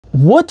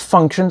What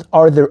functions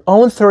are their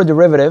own third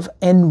derivative,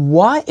 and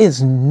why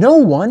is no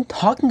one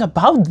talking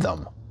about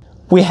them?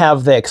 We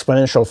have the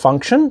exponential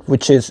function,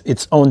 which is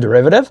its own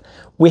derivative.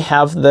 We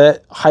have the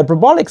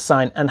hyperbolic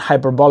sine and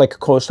hyperbolic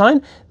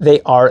cosine.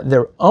 They are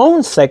their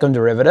own second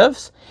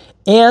derivatives.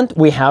 And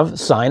we have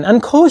sine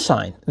and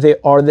cosine. They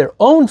are their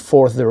own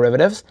fourth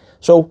derivatives.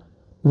 So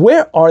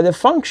where are the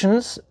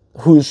functions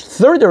whose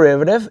third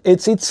derivative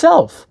is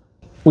itself?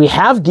 We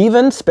have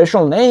given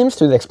special names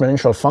to the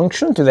exponential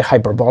function, to the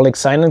hyperbolic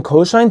sine and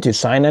cosine, to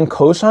sine and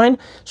cosine.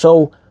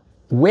 So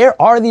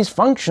where are these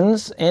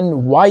functions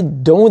and why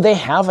don't they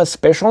have a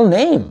special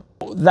name?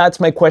 That's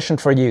my question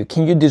for you.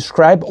 Can you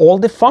describe all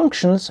the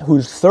functions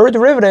whose third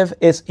derivative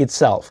is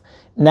itself?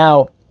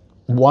 Now,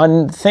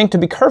 one thing to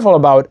be careful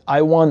about,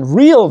 I want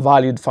real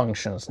valued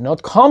functions,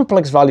 not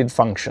complex valued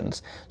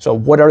functions. So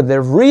what are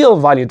the real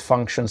valued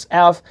functions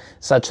f,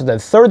 such that the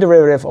third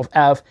derivative of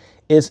f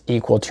is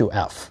equal to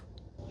f?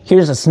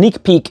 Here's a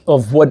sneak peek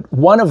of what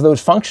one of those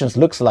functions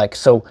looks like.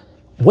 So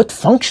what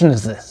function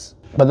is this?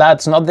 But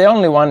that's not the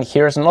only one.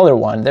 Here's another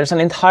one. There's an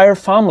entire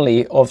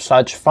family of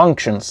such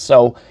functions.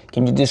 So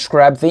can you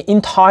describe the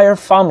entire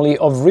family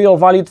of real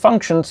valued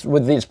functions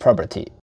with this property?